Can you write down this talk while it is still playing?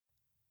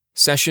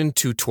Session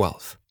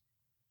 212,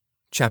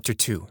 Chapter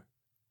 2,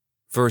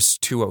 Verse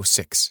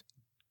 206.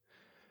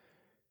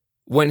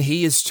 When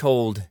he is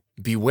told,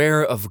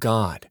 "Beware of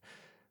God,"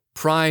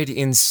 pride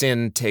in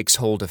sin takes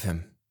hold of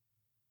him.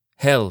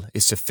 Hell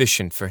is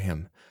sufficient for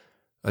him,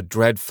 a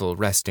dreadful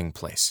resting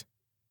place.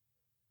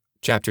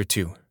 Chapter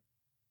 2,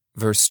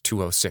 Verse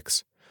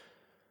 206.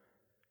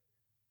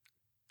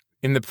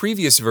 In the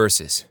previous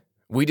verses,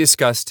 we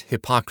discussed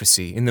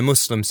hypocrisy in the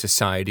Muslim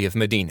society of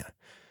Medina.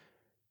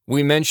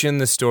 We mentioned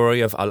the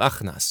story of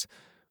Al-Akhnas,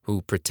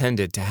 who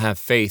pretended to have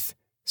faith,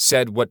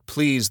 said what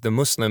pleased the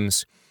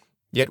Muslims,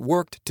 yet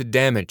worked to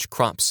damage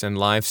crops and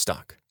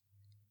livestock.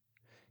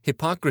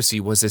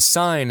 Hypocrisy was a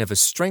sign of a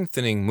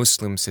strengthening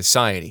Muslim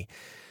society,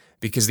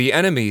 because the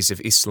enemies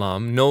of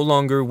Islam no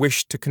longer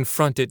wished to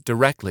confront it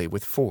directly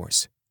with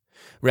force.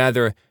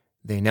 Rather,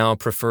 they now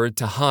preferred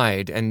to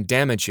hide and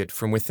damage it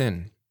from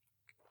within.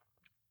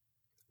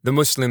 The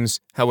Muslims,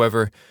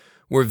 however,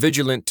 were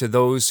vigilant to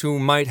those who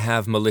might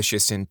have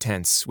malicious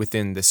intents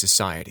within the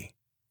society.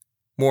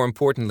 More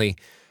importantly,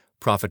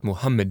 Prophet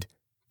Muhammad,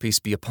 peace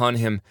be upon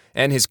him,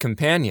 and his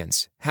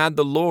companions had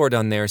the Lord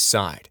on their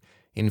side,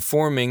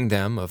 informing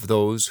them of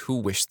those who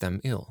wished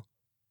them ill.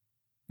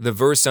 The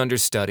verse under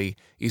study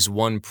is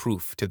one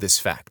proof to this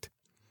fact.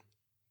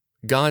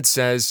 God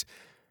says,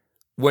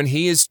 "When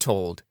he is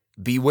told,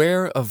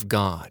 'Beware of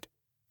God,'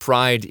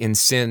 pride in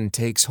sin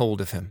takes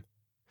hold of him.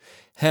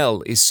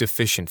 Hell is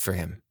sufficient for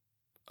him,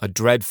 a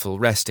dreadful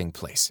resting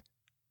place."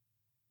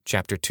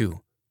 Chapter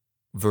 2,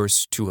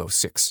 Verse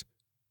 206.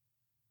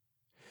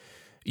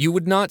 You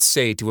would not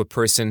say to a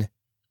person,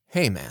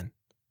 "Hey man,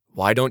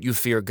 why don't you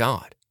fear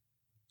God?"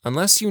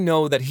 unless you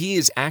know that he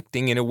is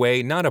acting in a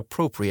way not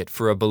appropriate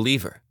for a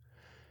believer.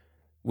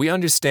 We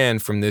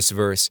understand from this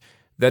verse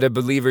that a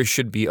believer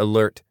should be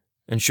alert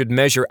and should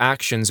measure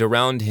actions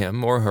around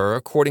him or her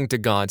according to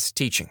God's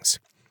teachings.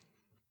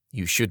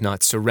 You should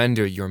not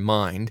surrender your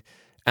mind,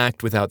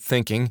 act without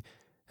thinking,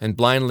 and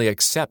blindly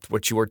accept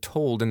what you are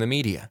told in the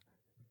media.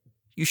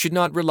 You should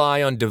not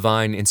rely on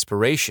divine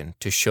inspiration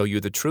to show you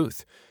the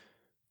truth.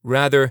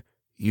 Rather,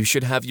 you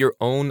should have your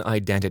own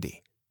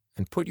identity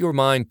and put your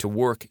mind to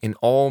work in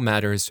all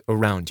matters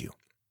around you.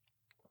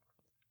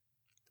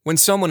 When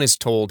someone is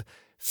told,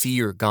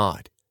 "Fear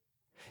God,"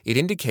 it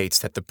indicates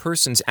that the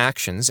person's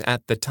actions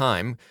at the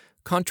time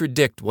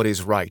contradict what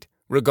is right,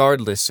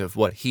 regardless of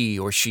what he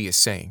or she is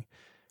saying.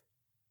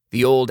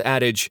 The old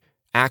adage,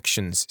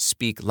 "Actions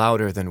speak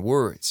louder than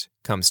words,"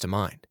 comes to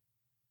mind.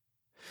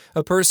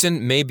 A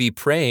person may be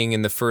praying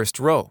in the first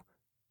row.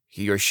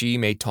 He or she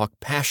may talk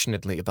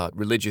passionately about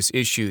religious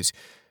issues,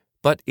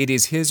 but it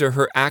is his or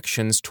her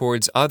actions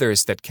towards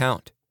others that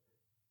count.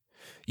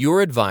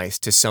 Your advice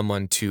to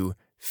someone to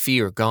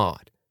fear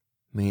God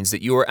means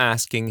that you are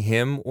asking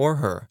him or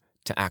her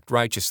to act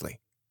righteously.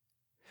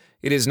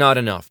 It is not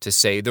enough to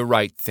say the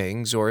right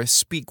things or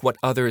speak what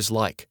others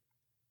like.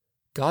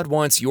 God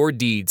wants your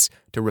deeds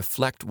to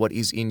reflect what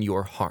is in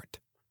your heart.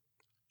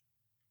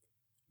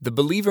 The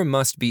believer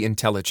must be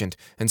intelligent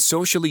and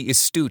socially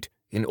astute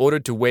in order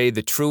to weigh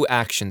the true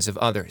actions of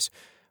others,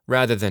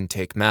 rather than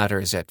take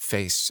matters at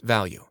face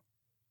value.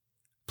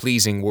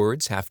 Pleasing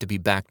words have to be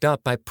backed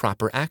up by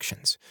proper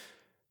actions.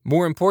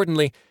 More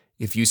importantly,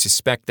 if you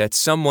suspect that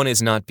someone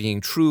is not being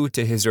true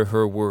to his or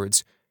her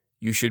words,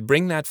 you should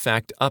bring that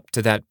fact up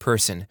to that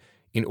person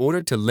in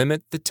order to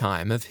limit the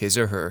time of his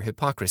or her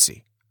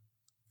hypocrisy.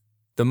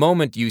 The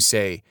moment you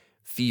say,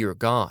 "Fear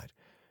God,"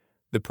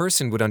 the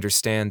person would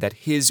understand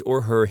that his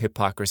or her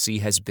hypocrisy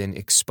has been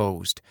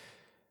exposed,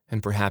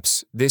 and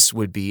perhaps this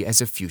would be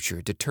as a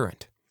future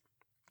deterrent.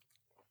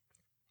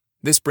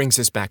 This brings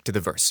us back to the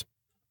verse.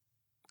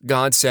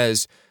 God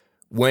says,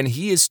 "When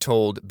he is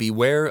told,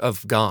 'Beware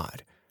of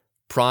God,'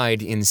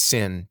 pride in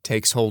sin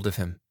takes hold of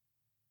him."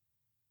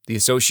 The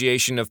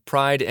association of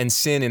pride and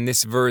sin in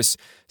this verse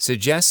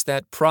suggests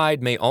that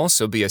pride may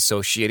also be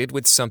associated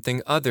with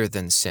something other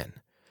than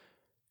sin.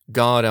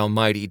 God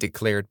Almighty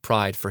declared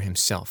pride for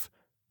himself,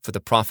 for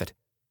the prophet,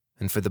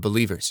 and for the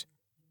believers.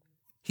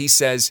 He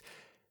says,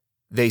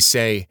 "They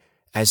say,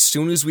 'As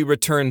soon as we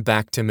return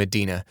back to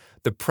Medina,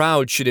 the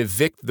proud should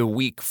evict the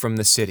weak from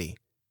the city.'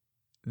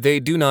 They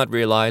do not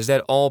realize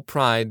that all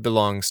pride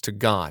belongs to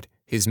God,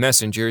 his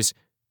messengers,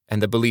 and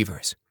the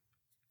believers."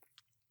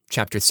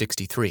 Chapter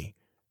 63,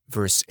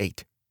 Verse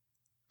 8.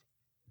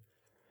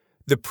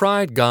 The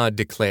pride God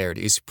declared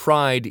is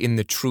pride in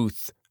the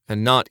truth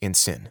and not in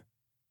sin.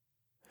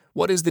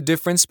 What is the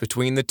difference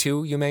between the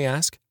two, you may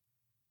ask?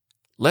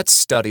 Let's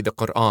study the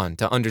Quran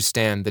to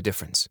understand the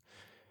difference.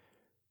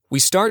 We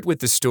start with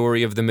the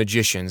story of the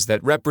magicians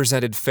that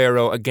represented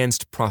Pharaoh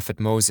against Prophet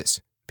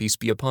Moses, peace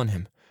be upon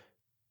him.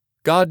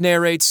 God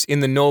narrates in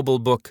the noble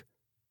book,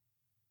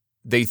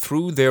 "They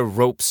threw their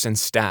ropes and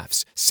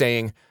staffs,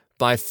 saying,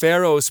 'By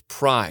Pharaoh's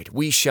pride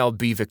we shall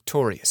be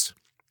victorious.'"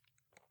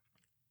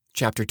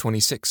 Chapter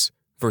 26,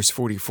 Verse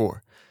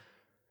 44.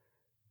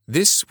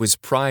 This was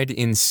pride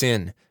in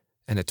sin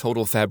and a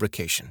total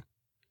fabrication.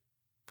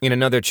 In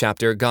another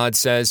chapter, God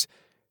says,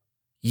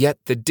 "Yet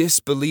the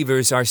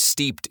disbelievers are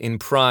steeped in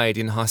pride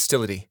and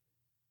hostility."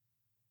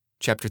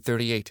 chapter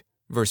 38,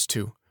 verse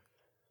 2.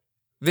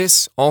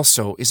 This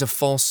also is a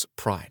false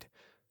pride.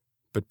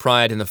 But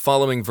pride in the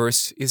following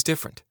verse is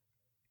different.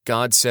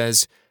 God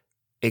says,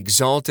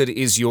 "Exalted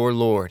is your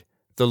Lord,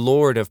 the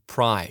Lord of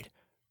pride,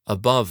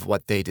 above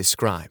what they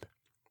describe."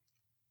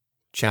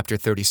 Chapter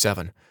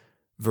 37,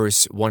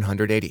 verse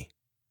 180.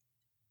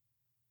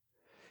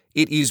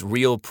 It is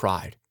real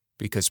pride,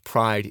 because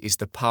pride is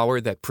the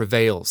power that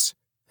prevails,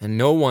 and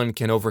no one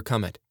can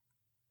overcome it.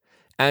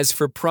 As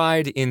for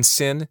pride in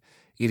sin,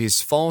 it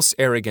is false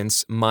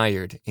arrogance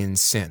mired in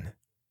sin.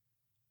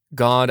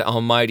 God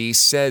Almighty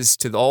says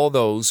to all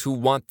those who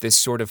want this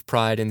sort of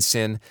pride in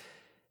sin,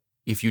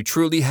 "If you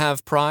truly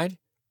have pride,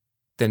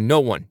 then no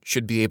one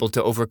should be able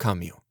to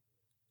overcome you.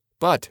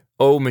 But,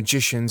 O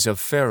magicians of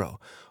Pharaoh,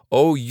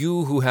 O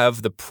you who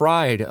have the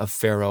pride of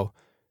Pharaoh,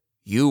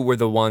 you were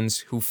the ones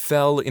who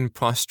fell in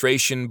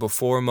prostration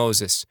before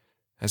Moses,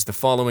 as the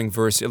following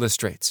verse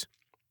illustrates.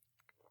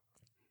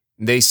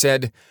 They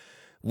said,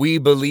 'We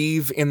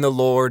believe in the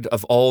Lord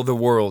of all the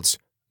worlds,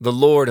 the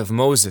Lord of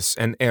Moses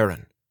and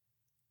Aaron.'"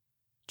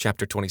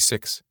 Chapter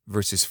 26,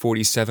 verses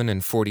 47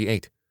 and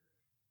 48.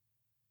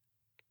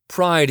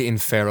 Pride in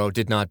Pharaoh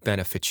did not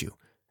benefit you,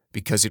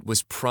 because it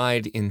was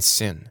pride in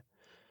sin.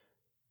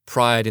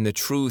 Pride in the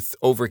truth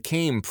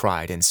overcame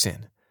pride in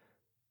sin.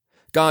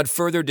 God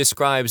further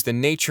describes the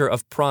nature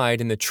of pride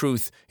in the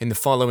truth in the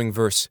following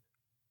verse.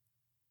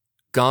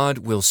 God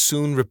will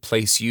soon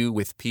replace you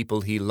with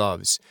people he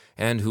loves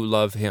and who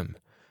love him,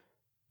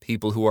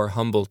 people who are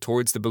humble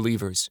towards the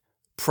believers,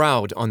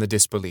 proud on the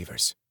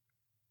disbelievers.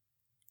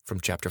 From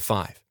chapter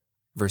 5,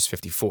 verse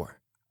 54.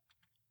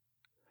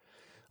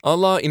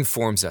 Allah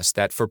informs us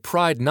that for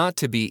pride not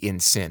to be in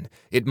sin,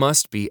 it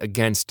must be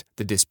against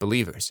the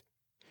disbelievers.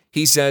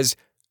 He says,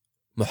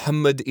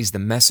 "Muhammad is the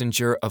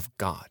messenger of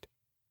God.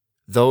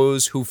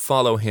 Those who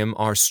follow him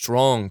are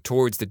strong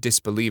towards the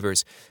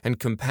disbelievers and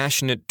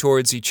compassionate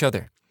towards each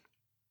other.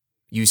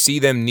 You see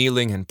them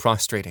kneeling and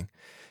prostrating,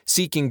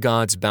 seeking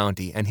God's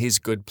bounty and his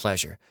good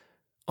pleasure.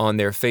 On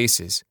their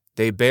faces,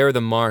 they bear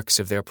the marks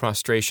of their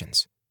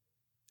prostrations.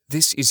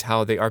 This is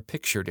how they are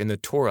pictured in the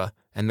Torah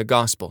and the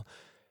Gospel,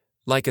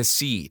 like a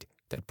seed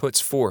that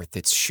puts forth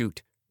its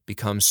shoot,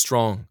 becomes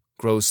strong,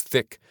 grows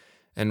thick,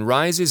 and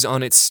rises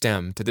on its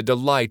stem to the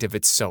delight of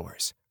its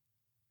sowers.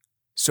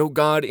 So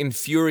God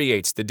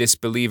infuriates the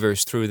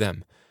disbelievers through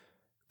them.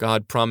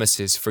 God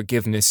promises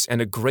forgiveness and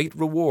a great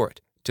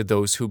reward to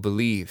those who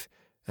believe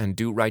and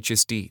do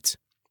righteous deeds."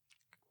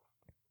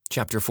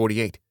 Chapter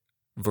 48,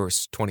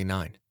 verse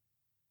 29.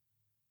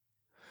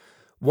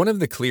 One of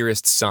the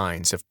clearest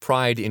signs of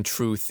pride in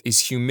truth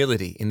is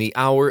humility in the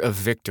hour of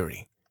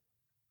victory.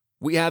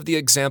 We have the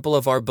example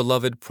of our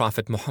beloved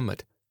Prophet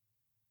Muhammad.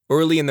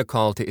 Early in the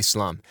call to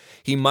Islam,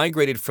 he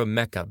migrated from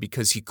Mecca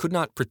because he could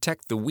not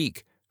protect the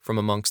weak from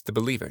amongst the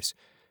believers.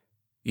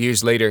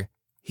 Years later,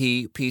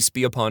 he, peace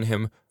be upon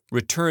him,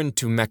 returned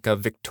to Mecca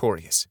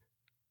victorious.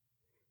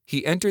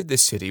 He entered the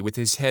city with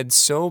his head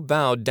so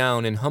bowed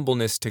down in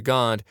humbleness to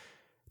God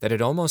that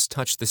it almost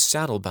touched the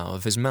saddle-bow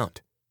of his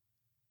mount.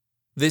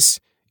 This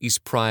is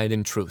pride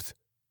in truth.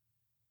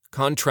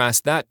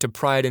 Contrast that to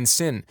pride in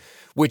sin,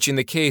 which in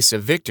the case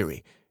of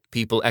victory,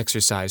 people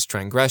exercise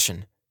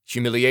transgression,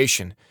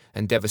 humiliation,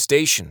 and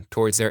devastation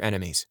towards their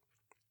enemies.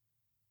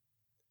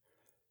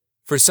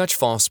 For such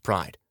false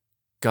pride,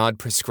 God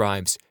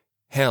prescribes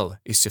hell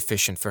is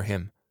sufficient for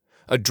him,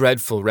 a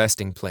dreadful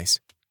resting place.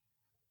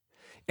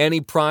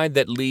 Any pride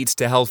that leads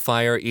to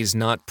hellfire is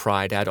not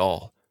pride at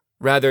all.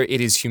 Rather,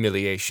 it is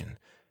humiliation.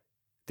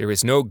 There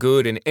is no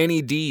good in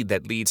any deed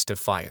that leads to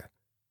fire,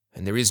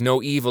 and there is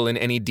no evil in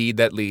any deed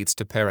that leads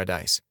to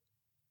paradise.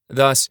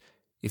 Thus,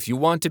 if you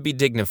want to be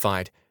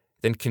dignified,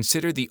 then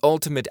consider the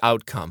ultimate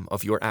outcome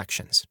of your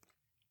actions.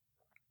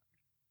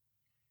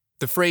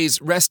 The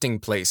phrase resting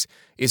place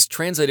is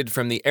translated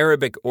from the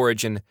Arabic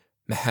origin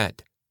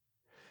mahad.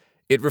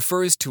 It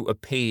refers to a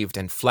paved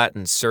and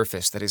flattened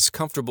surface that is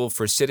comfortable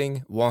for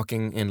sitting,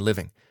 walking, and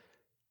living.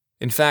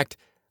 In fact,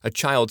 a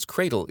child's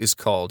cradle is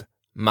called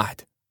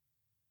mahd.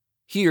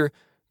 Here,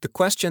 the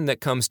question that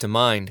comes to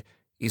mind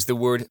is the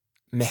word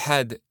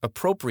mahad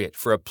appropriate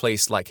for a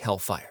place like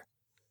hellfire?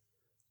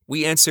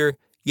 We answer,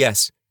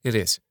 yes, it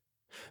is,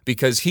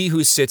 because he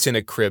who sits in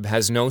a crib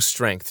has no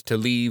strength to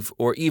leave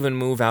or even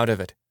move out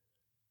of it.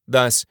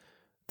 Thus,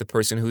 the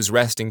person whose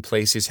resting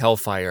place is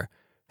hellfire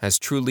has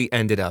truly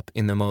ended up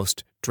in the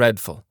most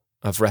dreadful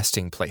of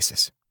resting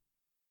places.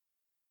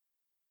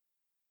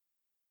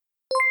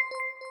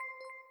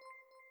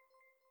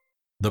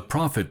 The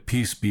Prophet,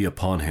 peace be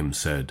upon him,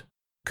 said,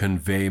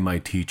 "Convey my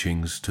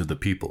teachings to the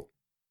people,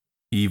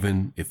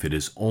 even if it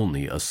is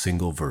only a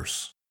single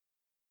verse."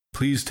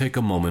 Please take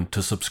a moment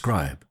to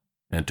subscribe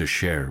and to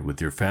share with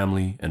your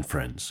family and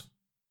friends.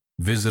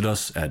 Visit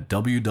us at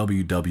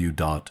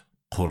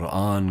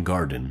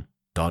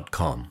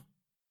www.qurangarden.com.